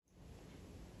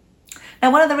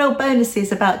Now, one of the real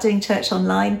bonuses about doing church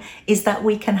online is that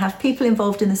we can have people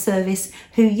involved in the service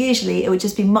who usually it would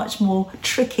just be much more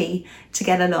tricky to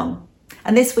get along.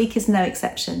 And this week is no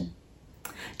exception.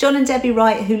 John and Debbie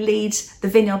Wright, who lead the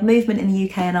Vineyard movement in the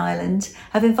UK and Ireland,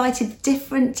 have invited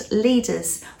different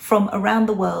leaders from around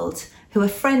the world who are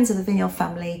friends of the Vineyard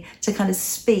family to kind of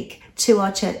speak to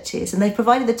our churches. And they've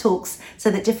provided the talks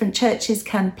so that different churches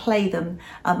can play them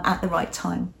at the right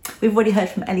time. We've already heard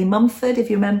from Ellie Mumford, if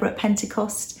you remember, at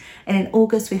Pentecost. And in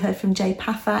August, we heard from Jay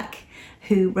Pathak,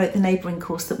 who wrote the neighbouring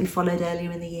course that we followed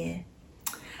earlier in the year.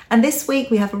 And this week,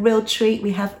 we have a real treat.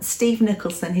 We have Steve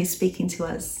Nicholson, who's speaking to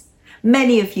us.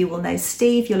 Many of you will know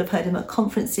Steve. You'll have heard him at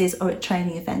conferences or at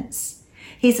training events.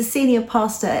 He's a senior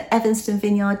pastor at Evanston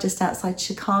Vineyard, just outside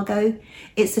Chicago.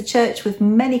 It's a church with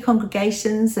many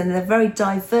congregations, and they're very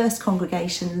diverse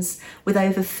congregations with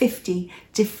over 50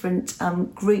 different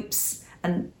groups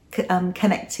and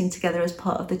connecting together as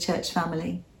part of the church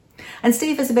family. And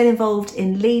Steve has been involved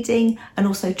in leading and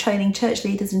also training church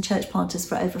leaders and church planters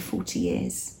for over 40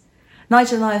 years.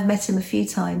 Nigel and I have met him a few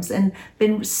times and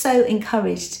been so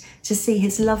encouraged to see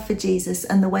his love for Jesus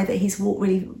and the way that he's walked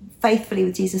really faithfully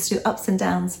with Jesus through ups and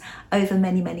downs over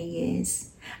many, many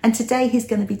years. And today he's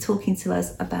going to be talking to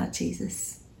us about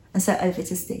Jesus. And so over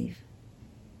to Steve.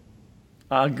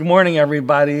 Good morning,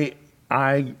 everybody.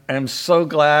 I am so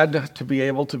glad to be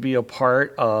able to be a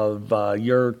part of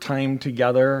your time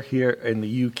together here in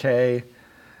the UK.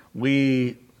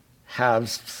 We have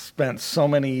spent so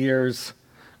many years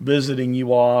visiting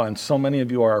you all, and so many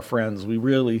of you are our friends. We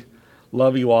really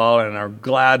love you all and are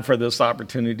glad for this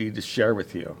opportunity to share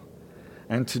with you.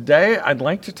 And today I'd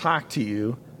like to talk to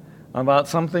you about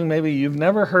something maybe you've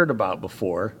never heard about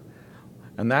before,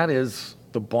 and that is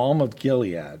the balm of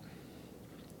Gilead.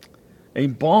 A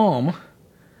balm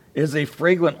is a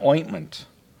fragrant ointment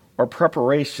or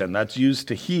preparation that's used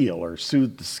to heal or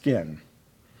soothe the skin.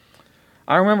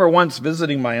 I remember once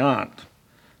visiting my aunt.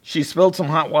 She spilled some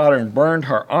hot water and burned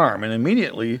her arm, and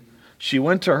immediately she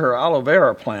went to her aloe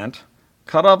vera plant,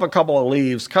 cut off a couple of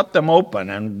leaves, cut them open,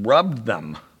 and rubbed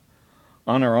them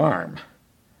on her arm.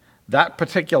 That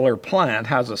particular plant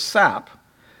has a sap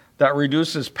that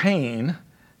reduces pain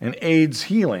and aids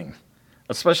healing,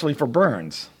 especially for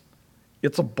burns.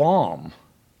 It's a balm.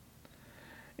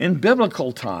 In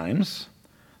biblical times,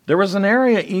 there was an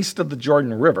area east of the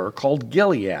Jordan River called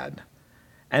Gilead,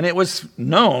 and it was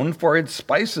known for its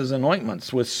spices and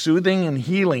ointments with soothing and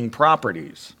healing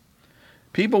properties.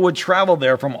 People would travel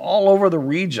there from all over the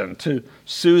region to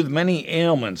soothe many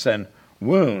ailments and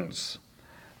wounds.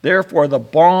 Therefore, the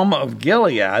balm of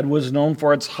Gilead was known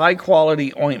for its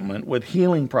high-quality ointment with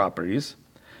healing properties,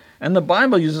 and the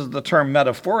Bible uses the term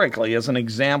metaphorically as an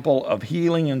example of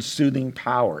healing and soothing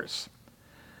powers.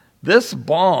 This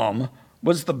balm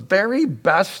was the very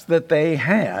best that they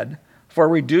had for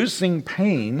reducing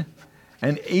pain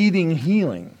and aiding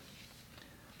healing.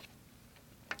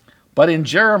 But in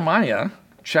Jeremiah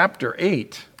chapter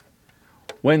 8,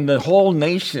 when the whole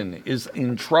nation is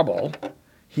in trouble,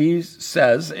 he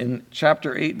says in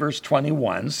chapter 8, verse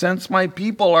 21, "Since my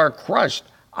people are crushed,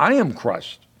 I am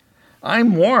crushed. I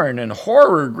mourn and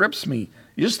horror grips me.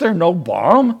 Is there no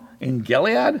balm in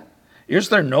Gilead? Is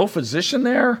there no physician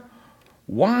there?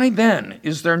 Why then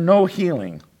is there no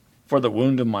healing for the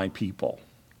wound of my people?"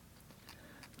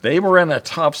 They were in a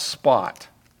tough spot,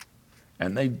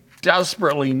 and they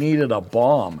desperately needed a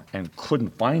balm and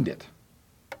couldn't find it.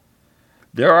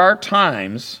 There are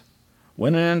times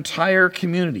when an entire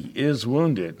community is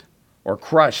wounded or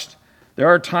crushed. There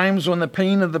are times when the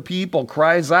pain of the people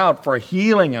cries out for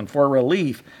healing and for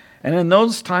relief, and in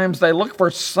those times they look for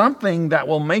something that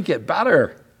will make it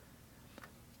better.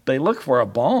 They look for a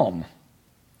balm.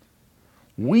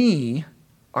 We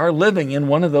are living in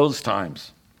one of those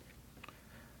times.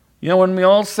 You know, when we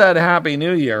all said Happy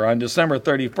New Year on December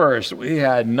 31st, we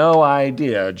had no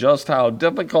idea just how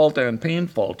difficult and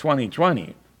painful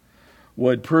 2020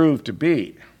 would prove to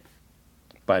be.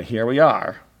 But here we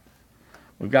are.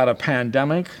 We've got a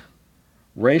pandemic,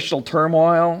 racial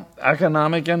turmoil,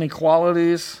 economic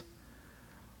inequalities,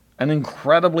 an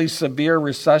incredibly severe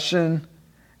recession,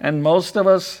 and most of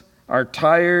us are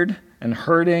tired and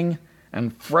hurting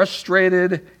and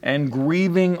frustrated and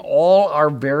grieving all our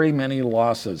very many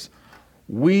losses.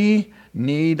 We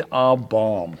need a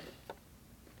balm.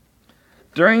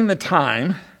 During the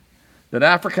time that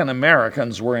African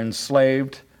Americans were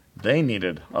enslaved, they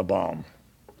needed a balm.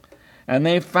 And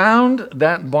they found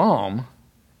that balm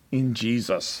in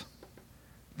Jesus.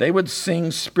 They would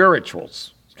sing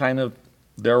spirituals, kind of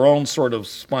their own sort of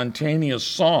spontaneous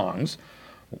songs,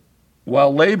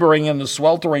 while laboring in the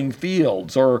sweltering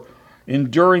fields or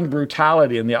enduring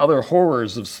brutality and the other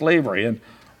horrors of slavery. And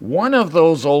one of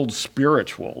those old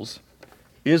spirituals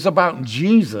is about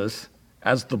Jesus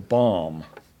as the balm.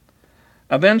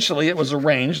 Eventually, it was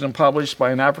arranged and published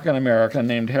by an African American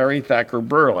named Harry Thacker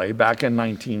Burleigh back in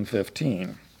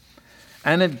 1915.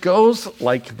 And it goes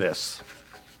like this.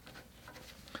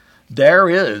 There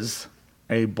is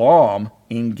a balm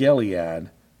in Gilead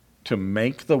to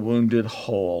make the wounded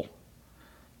whole.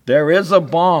 There is a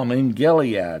balm in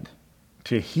Gilead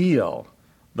to heal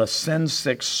the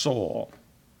sin-sick soul.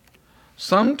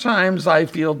 Sometimes I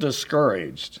feel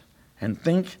discouraged and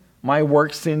think my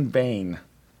work's in vain.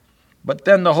 But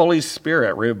then the Holy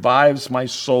Spirit revives my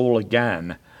soul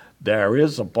again. There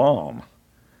is a balm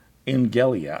in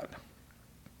Gilead.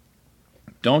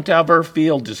 Don't ever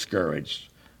feel discouraged,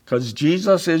 because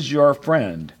Jesus is your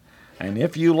friend, and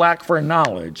if you lack for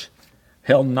knowledge,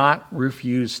 he'll not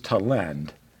refuse to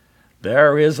lend.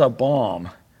 There is a balm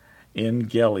in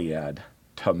Gilead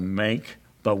to make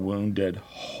the wounded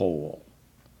whole.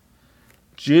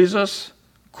 Jesus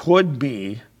could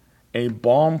be a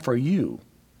balm for you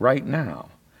right now.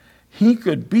 He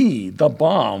could be the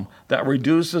balm that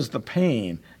reduces the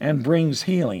pain and brings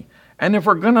healing. And if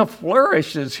we're going to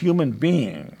flourish as human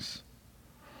beings,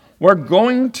 we're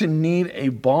going to need a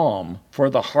balm for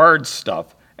the hard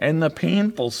stuff and the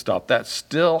painful stuff that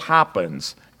still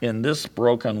happens in this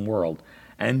broken world.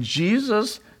 And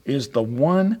Jesus is the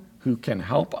one who can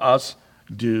help us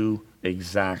do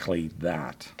exactly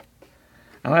that.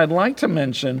 And I'd like to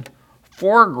mention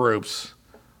 4 groups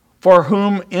for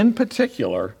whom, in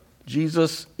particular,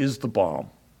 Jesus is the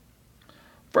balm.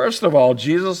 First of all,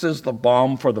 Jesus is the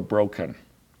balm for the broken.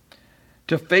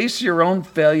 To face your own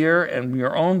failure and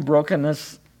your own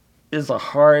brokenness is a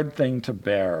hard thing to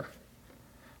bear.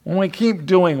 When we keep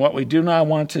doing what we do not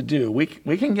want to do, we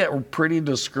can get pretty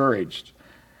discouraged.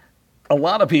 A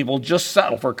lot of people just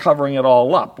settle for covering it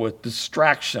all up with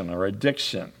distraction or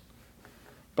addiction.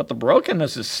 But the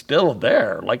brokenness is still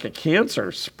there, like a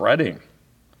cancer spreading.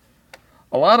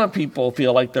 A lot of people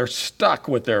feel like they're stuck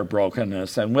with their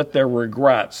brokenness and with their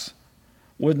regrets,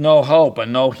 with no hope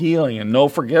and no healing and no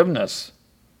forgiveness.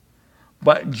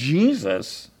 But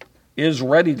Jesus is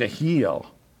ready to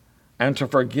heal and to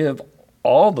forgive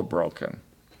all the broken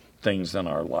things in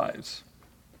our lives.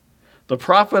 The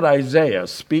prophet Isaiah,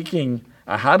 speaking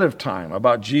ahead of time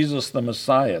about Jesus the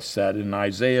Messiah, said in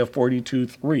Isaiah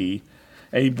 42:3,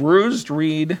 "A bruised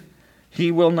reed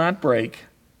he will not break,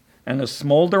 and a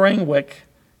smoldering wick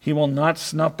he will not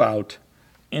snuff out.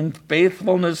 In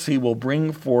faithfulness he will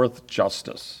bring forth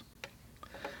justice."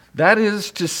 That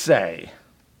is to say,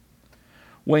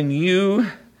 when you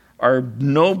are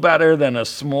no better than a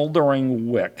smoldering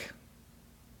wick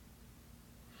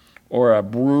or a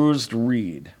bruised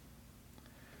reed,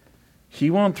 he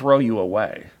won't throw you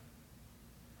away.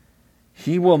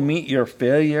 He will meet your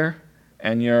failure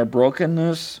and your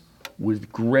brokenness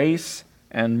with grace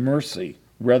and mercy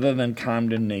rather than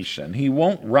condemnation. He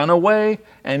won't run away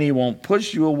and he won't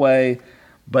push you away,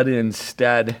 but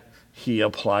instead he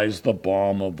applies the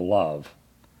balm of love.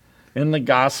 In the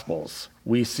Gospels,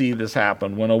 we see this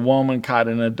happen when a woman caught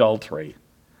in adultery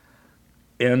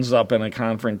ends up in a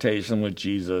confrontation with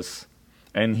Jesus,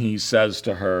 and he says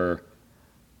to her,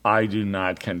 "I do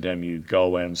not condemn you,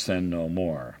 go and sin no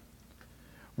more."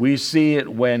 We see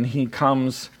it when he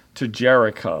comes to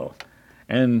Jericho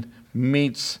and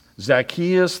meets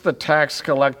Zacchaeus, the tax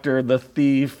collector, the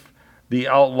thief, the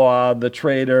outlaw, the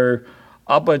traitor,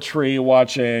 up a tree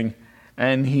watching,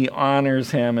 and he honors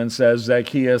him and says,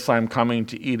 "Zacchaeus, I'm coming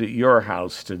to eat at your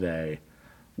house today,"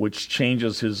 which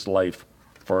changes his life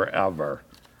forever.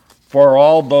 For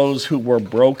all those who were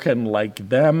broken like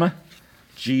them,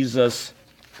 Jesus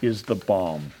is the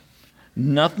balm.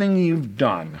 Nothing you've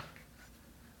done,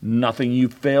 nothing you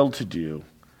failed to do,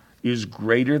 is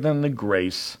greater than the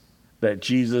grace that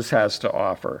Jesus has to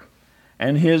offer.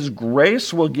 And his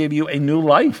grace will give you a new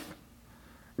life,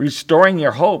 restoring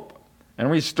your hope and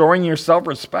restoring your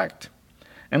self-respect.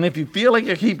 And if you feel like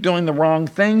you keep doing the wrong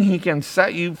thing, he can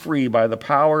set you free by the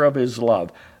power of his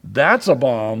love. That's a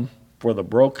balm for the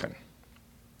broken.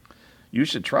 You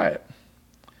should try it.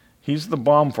 He's the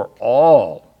balm for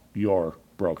all your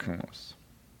brokenness.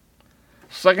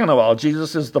 Second of all,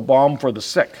 Jesus is the balm for the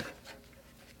sick.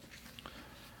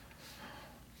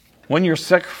 When you're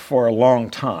sick for a long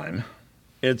time,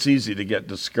 it's easy to get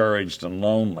discouraged and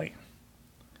lonely.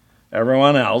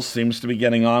 Everyone else seems to be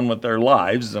getting on with their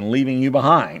lives and leaving you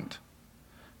behind.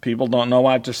 People don't know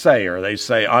what to say, or they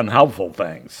say unhelpful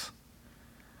things.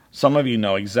 Some of you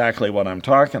know exactly what I'm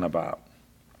talking about.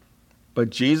 But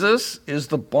Jesus is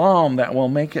the balm that will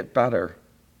make it better.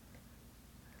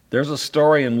 There's a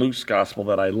story in Luke's gospel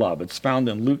that I love. It's found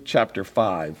in Luke chapter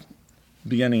 5,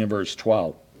 beginning in verse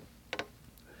 12.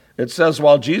 It says,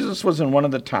 while Jesus was in one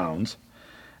of the towns,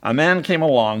 a man came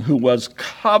along who was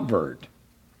covered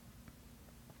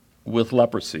with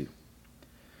leprosy.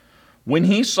 When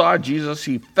he saw Jesus,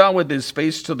 he fell with his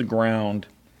face to the ground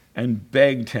and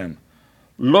begged him,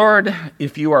 Lord,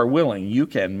 if you are willing, you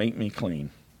can make me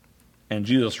clean. And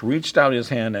Jesus reached out his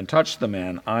hand and touched the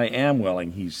man. I am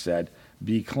willing, he said,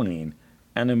 be clean.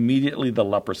 And immediately the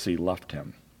leprosy left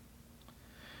him.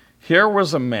 Here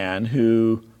was a man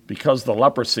who, because the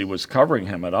leprosy was covering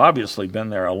him, had obviously been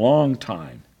there a long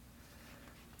time.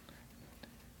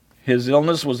 His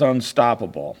illness was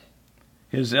unstoppable.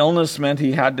 His illness meant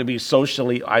he had to be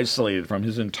socially isolated from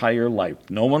his entire life.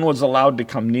 No one was allowed to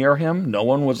come near him. No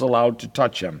one was allowed to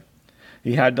touch him.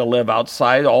 He had to live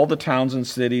outside all the towns and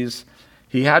cities.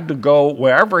 He had to go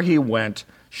wherever he went,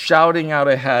 shouting out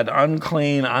ahead,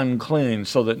 unclean, unclean,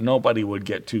 so that nobody would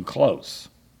get too close.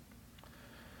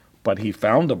 But he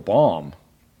found a balm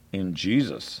in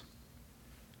Jesus,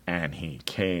 and he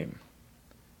came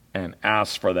and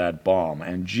asked for that balm.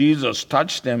 And Jesus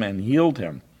touched him and healed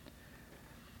him.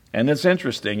 And it's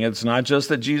interesting, it's not just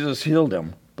that Jesus healed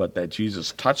him, but that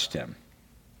Jesus touched him.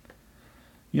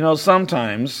 You know,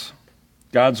 sometimes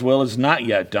God's will is not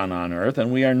yet done on earth,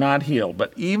 and we are not healed.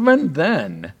 But even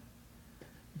then,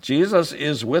 Jesus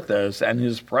is with us, and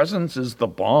his presence is the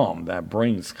balm that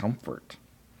brings comfort.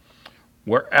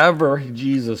 Wherever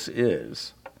Jesus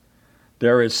is,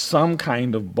 there is some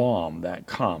kind of balm that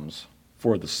comes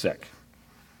for the sick.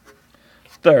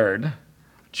 Third,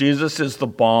 Jesus is the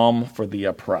balm for the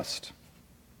oppressed.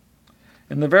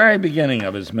 In the very beginning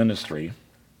of his ministry,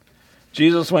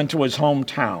 Jesus went to his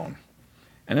hometown,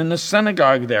 and in the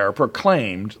synagogue there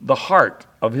proclaimed the heart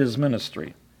of his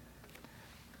ministry.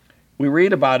 We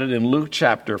read about it in Luke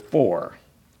chapter 4,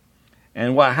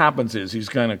 and what happens is he's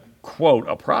going to quote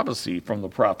a prophecy from the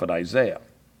prophet Isaiah.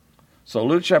 So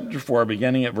Luke chapter 4,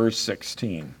 beginning at verse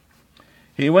 16.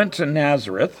 He went to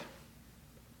Nazareth,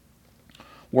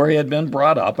 where he had been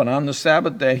brought up, and on the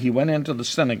Sabbath day he went into the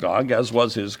synagogue, as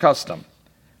was his custom.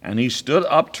 And he stood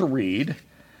up to read,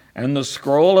 and the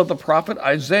scroll of the prophet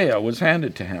Isaiah was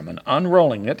handed to him. And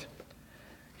unrolling it,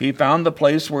 he found the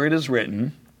place where it is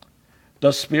written,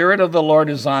 the Spirit of the Lord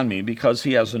is on me, because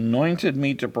he has anointed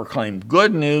me to proclaim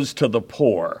good news to the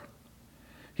poor.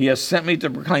 He has sent me to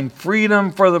proclaim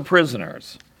freedom for the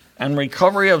prisoners, and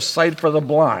recovery of sight for the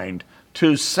blind,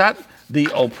 to set the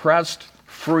oppressed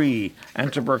free,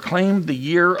 and to proclaim the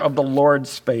year of the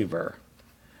Lord's favor.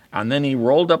 And then he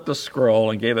rolled up the scroll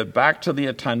and gave it back to the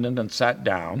attendant and sat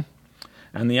down.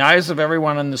 And the eyes of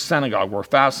everyone in the synagogue were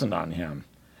fastened on him.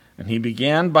 And he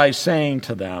began by saying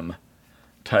to them,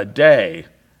 today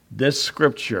this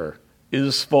scripture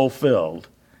is fulfilled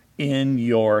in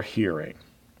your hearing.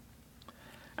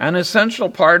 An essential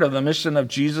part of the mission of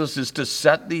Jesus is to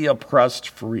set the oppressed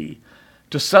free,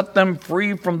 to set them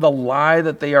free from the lie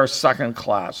that they are second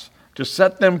class, to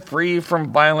set them free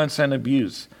from violence and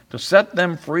abuse, to set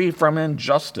them free from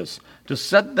injustice, to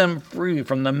set them free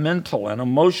from the mental and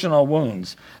emotional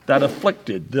wounds that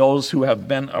afflicted those who have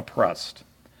been oppressed.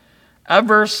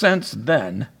 Ever since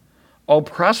then,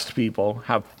 oppressed people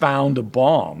have found a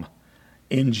balm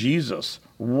in Jesus,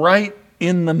 right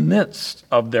in the midst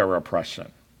of their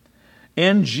oppression.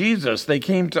 In Jesus, they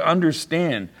came to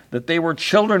understand that they were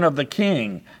children of the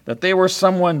King, that they were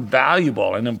someone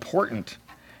valuable and important.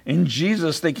 In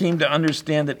Jesus, they came to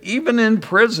understand that even in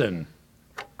prison,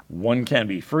 one can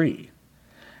be free.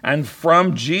 And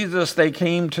from Jesus, they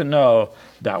came to know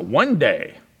that one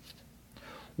day,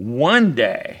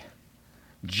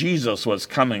 Jesus was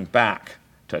coming back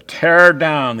to tear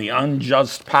down the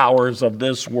unjust powers of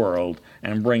this world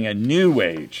and bring a new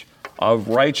age of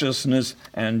righteousness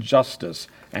and justice.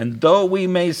 And though we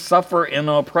may suffer in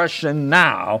oppression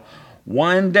now,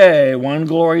 one day, one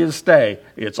glorious day,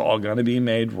 it's all going to be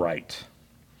made right.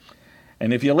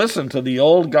 And if you listen to the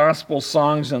old gospel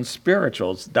songs and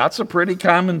spirituals, that's a pretty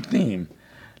common theme,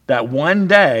 that one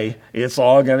day it's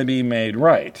all going to be made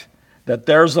right, that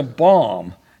there's a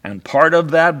balm, and part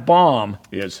of that balm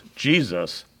is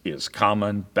Jesus is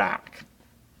coming back.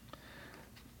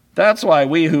 That's why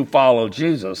we who follow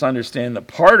Jesus understand that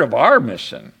part of our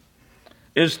mission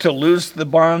is to loose the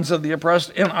bonds of the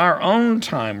oppressed in our own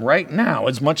time, right now,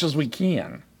 as much as we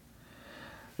can.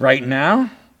 Right now,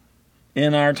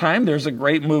 in our time, there's a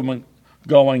great movement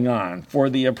going on for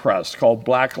the oppressed called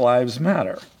Black Lives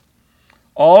Matter.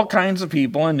 All kinds of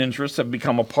people and interests have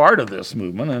become a part of this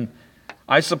movement, and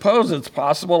I suppose it's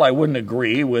possible I wouldn't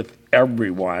agree with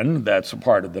everyone that's a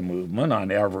part of the movement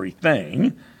on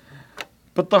everything,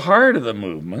 But the heart of the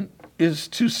movement is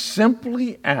to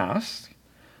simply ask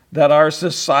that our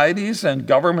societies and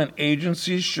government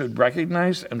agencies should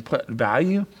recognize and put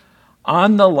value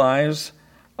on the lives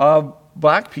of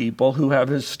black people who have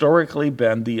historically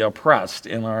been the oppressed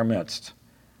in our midst.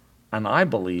 And I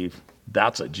believe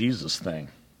that's a Jesus thing.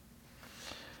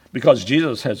 Because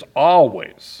Jesus has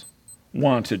always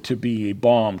wanted to be a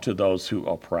balm to those who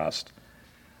oppressed.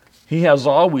 He has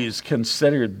always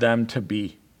considered them to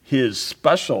be his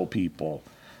special people.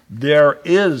 There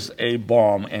is a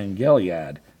balm in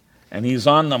Gilead, and he's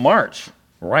on the march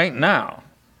right now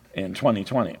in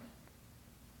 2020.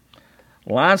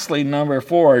 Lastly, number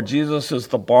 4, Jesus is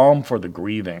the balm for the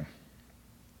grieving.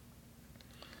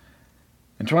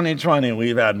 In 2020,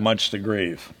 we've had much to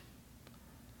grieve.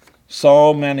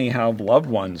 So many have loved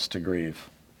ones to grieve.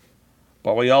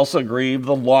 But we also grieve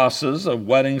the losses of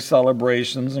wedding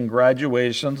celebrations and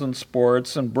graduations and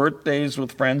sports and birthdays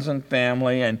with friends and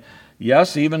family, and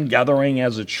yes, even gathering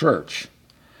as a church.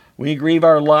 We grieve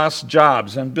our lost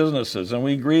jobs and businesses, and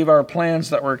we grieve our plans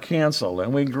that were canceled,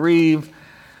 and we grieve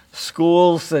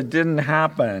schools that didn't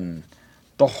happen.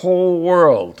 The whole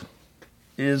world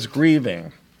is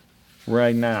grieving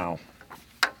right now.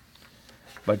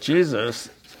 But Jesus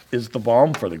is the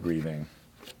balm for the grieving.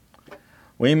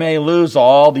 We may lose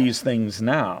all these things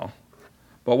now,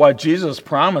 but what Jesus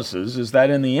promises is that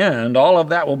in the end, all of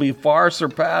that will be far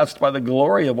surpassed by the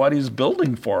glory of what he's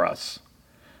building for us.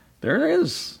 There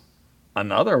is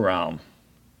another realm,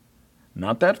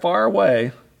 not that far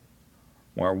away,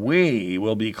 where we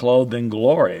will be clothed in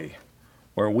glory,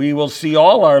 where we will see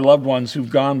all our loved ones who've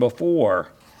gone before,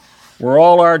 where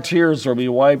all our tears will be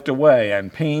wiped away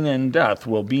and pain and death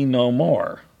will be no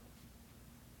more.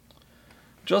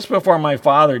 Just before my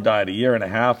father died a year and a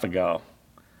half ago,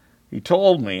 he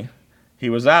told me he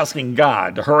was asking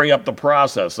God to hurry up the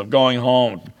process of going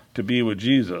home to be with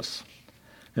Jesus.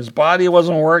 His body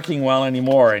wasn't working well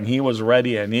anymore, and he was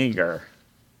ready and eager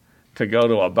to go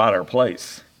to a better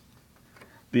place.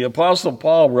 The Apostle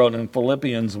Paul wrote in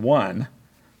Philippians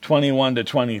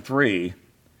 1:21-23,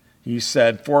 he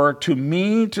said, "For to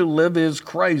me to live is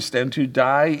Christ, and to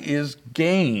die is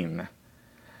gain.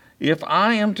 If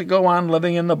I am to go on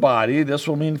living in the body, this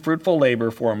will mean fruitful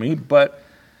labor for me, but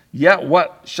yet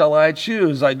what shall I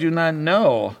choose? I do not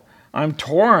know. I'm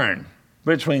torn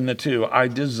between the two. I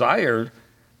desire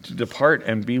to depart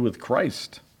and be with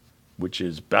Christ, which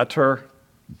is better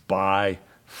by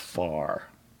far."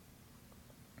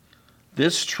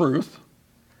 This truth,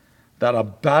 that a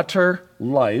better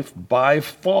life by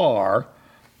far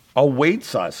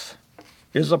awaits us,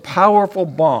 is a powerful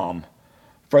balm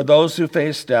for those who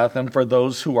face death and for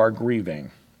those who are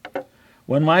grieving.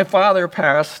 When my father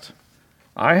passed,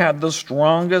 I had the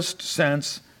strongest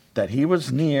sense that he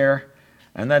was near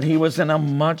and that he was in a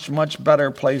much, much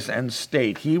better place and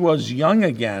state. He was young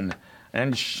again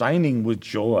and shining with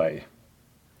joy.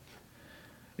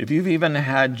 If you've even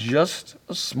had just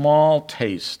a small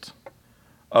taste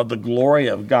of the glory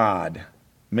of God,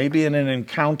 maybe in an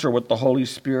encounter with the Holy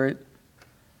Spirit,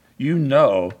 you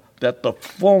know that the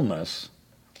fullness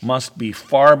must be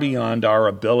far beyond our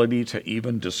ability to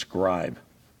even describe.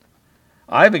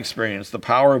 I've experienced the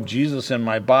power of Jesus in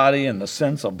my body, and the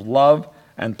sense of love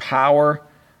and power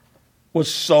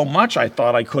was so much I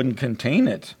thought I couldn't contain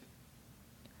it.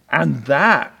 And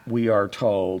that, we are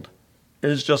told,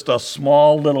 is just a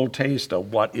small little taste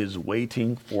of what is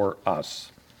waiting for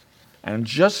us. And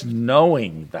just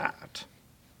knowing that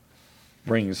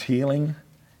brings healing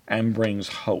and brings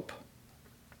hope.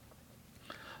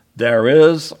 There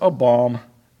is a balm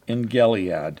in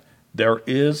Gilead. There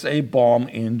is a balm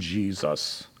in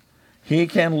Jesus. He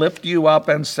can lift you up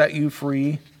and set you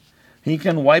free. He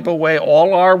can wipe away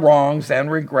all our wrongs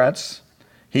and regrets.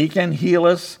 He can heal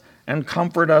us and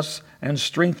comfort us and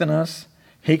strengthen us.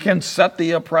 He can set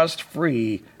the oppressed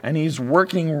free, and he's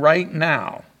working right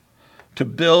now to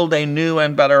build a new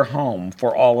and better home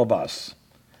for all of us.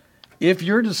 If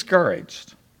you're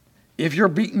discouraged, if you're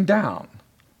beaten down,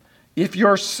 if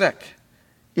you're sick,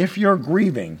 if you're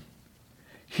grieving,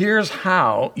 here's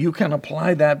how you can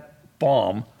apply that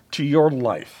balm to your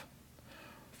life.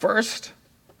 First,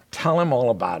 tell him all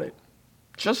about it.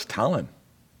 Just tell him.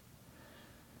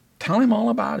 Tell him all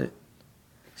about it.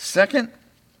 Second,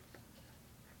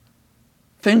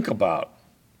 think about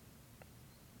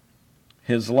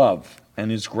his love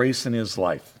and his grace in his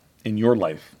life, in your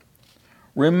life.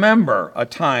 Remember a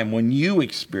time when you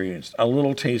experienced a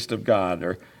little taste of God,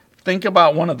 or think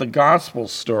about one of the gospel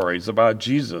stories about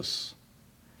Jesus.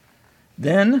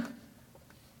 Then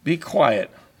be quiet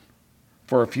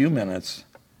for a few minutes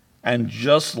and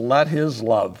just let his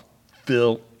love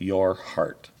fill your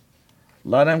heart.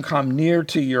 Let him come near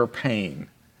to your pain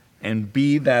and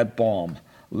be that balm.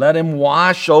 Let him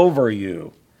wash over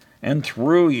you and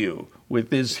through you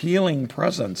with his healing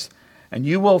presence, and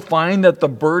you will find that the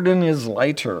burden is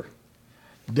lighter.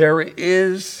 There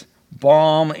is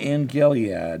balm in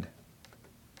Gilead,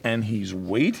 and he's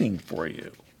waiting for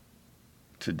you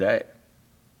today.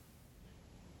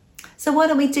 So why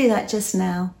don't we do that just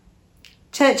now?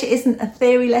 Church isn't a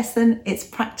theory lesson, it's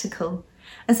practical.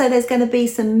 And so there's going to be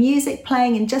some music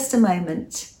playing in just a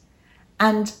moment.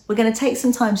 And we're going to take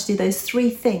some time to do those 3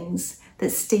 things that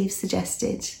Steve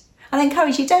suggested. And I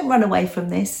encourage you, don't run away from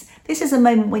this. This is a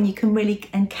moment when you can really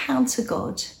encounter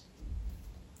God.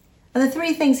 And the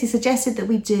 3 things he suggested that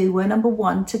we do were, number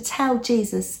 1, to tell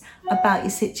Jesus about your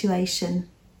situation.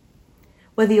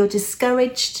 Whether you're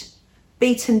discouraged,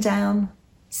 beaten down,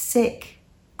 sick,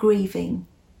 grieving,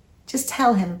 just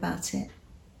tell him about it.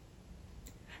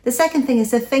 The second thing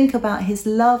is to think about his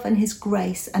love and his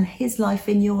grace and his life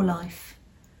in your life.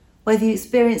 Whether you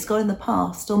experienced God in the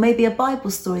past or maybe a Bible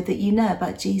story that you know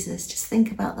about Jesus, just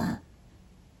think about that.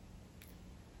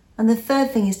 And the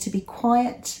third thing is to be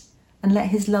quiet and let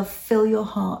his love fill your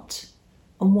heart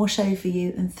and wash over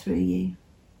you and through you.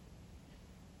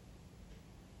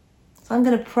 So I'm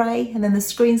going to pray, and then the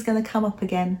screen's going to come up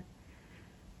again.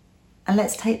 And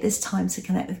let's take this time to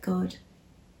connect with God.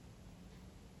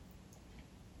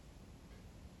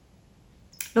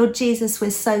 Lord Jesus,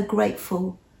 we're so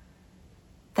grateful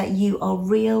that you are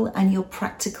real and you're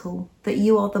practical, that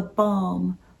you are the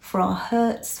balm for our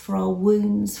hurts, for our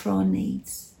wounds, for our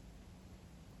needs.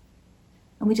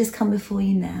 And we just come before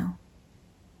you now.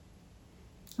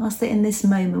 Ask that in this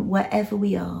moment, wherever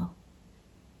we are,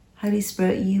 Holy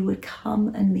Spirit, you would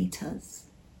come and meet us.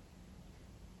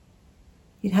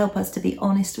 You'd help us to be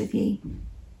honest with you.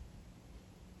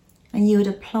 And you would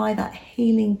apply that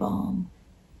healing balm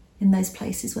in those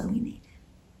places where we need it.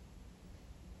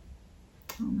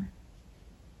 Amen.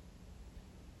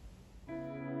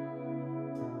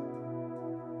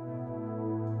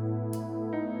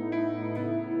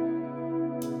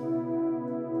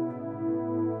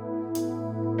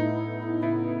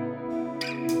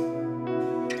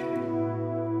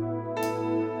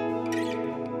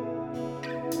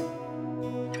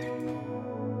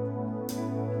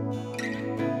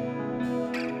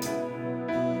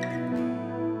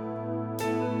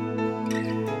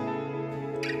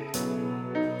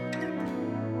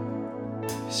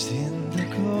 In the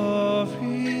glory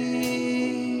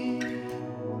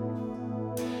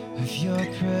of your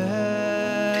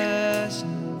presence,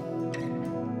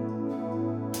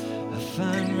 I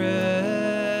find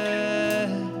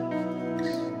rest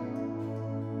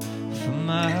for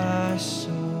my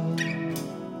soul.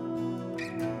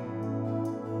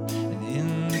 And in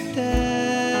the depths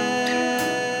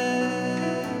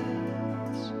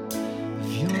of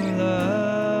your love,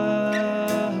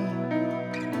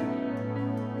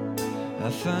 I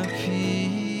find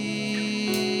peace,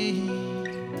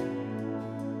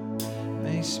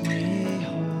 makes me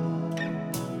whole.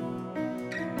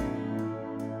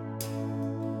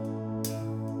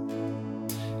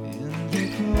 In the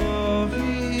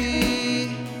glory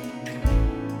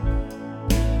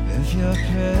of your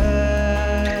presence,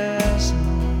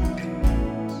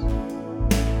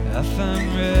 I find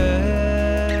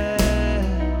rest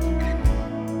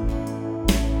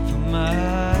for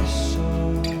my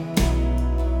soul.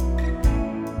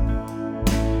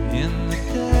 In the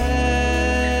depths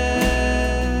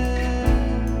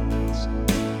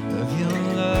of your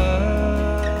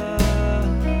love,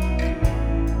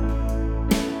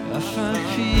 I find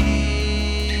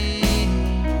peace,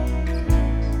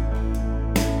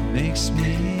 makes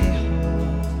me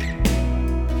whole.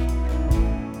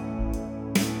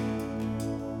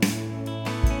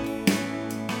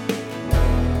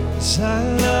 'Cause I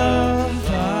love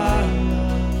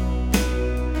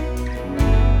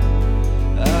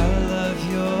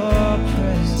your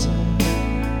presence.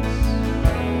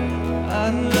 I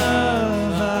love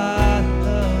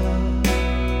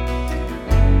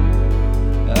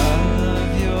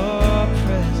your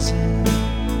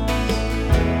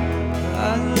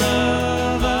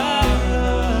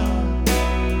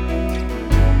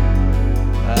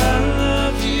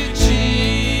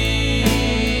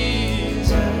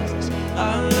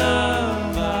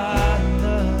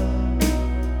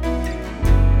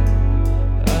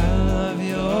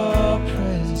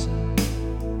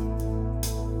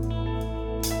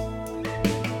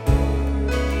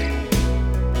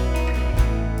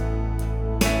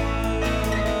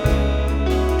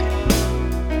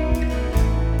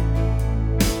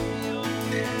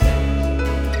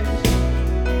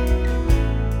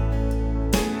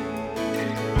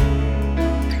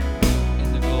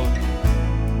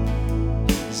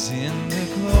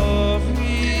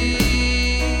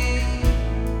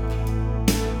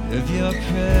of your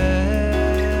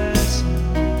presence.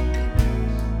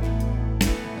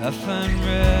 I find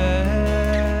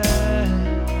rest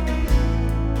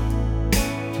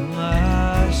for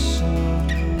my soul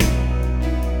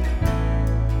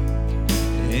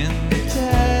in the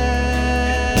depths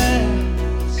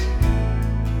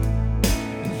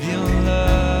of your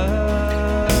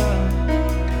love.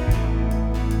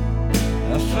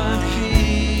 I find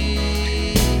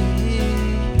peace,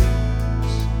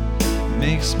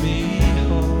 makes me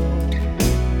whole.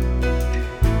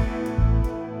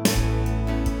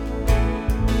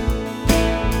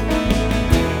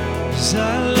 'Cause I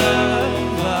love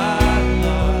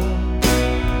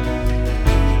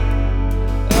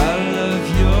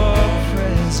your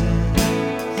presence.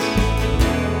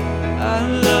 I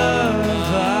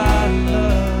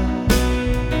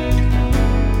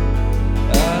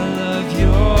love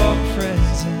your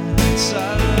presence.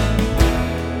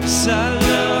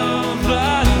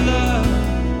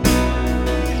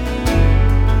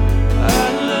 I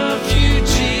love you,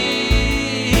 Jesus.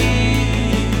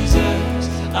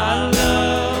 I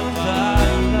love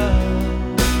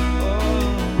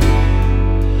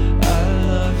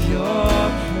your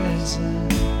presence.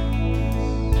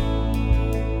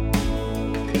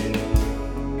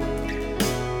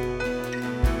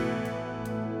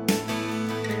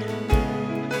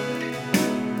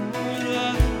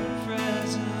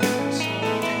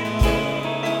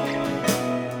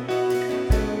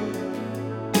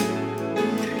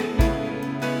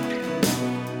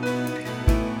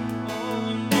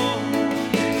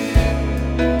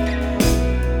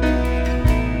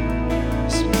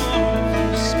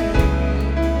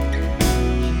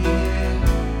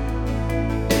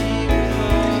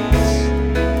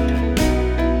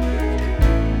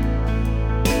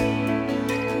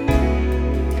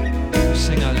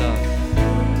 Sing I love.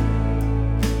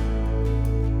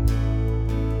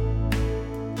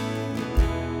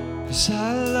 'Cause I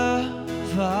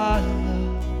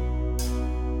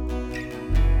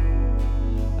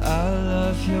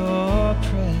love your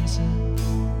presence.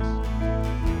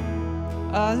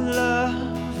 I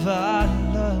love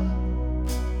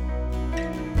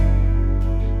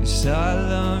 'cause I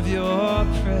love your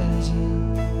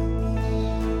presence.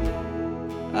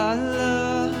 I love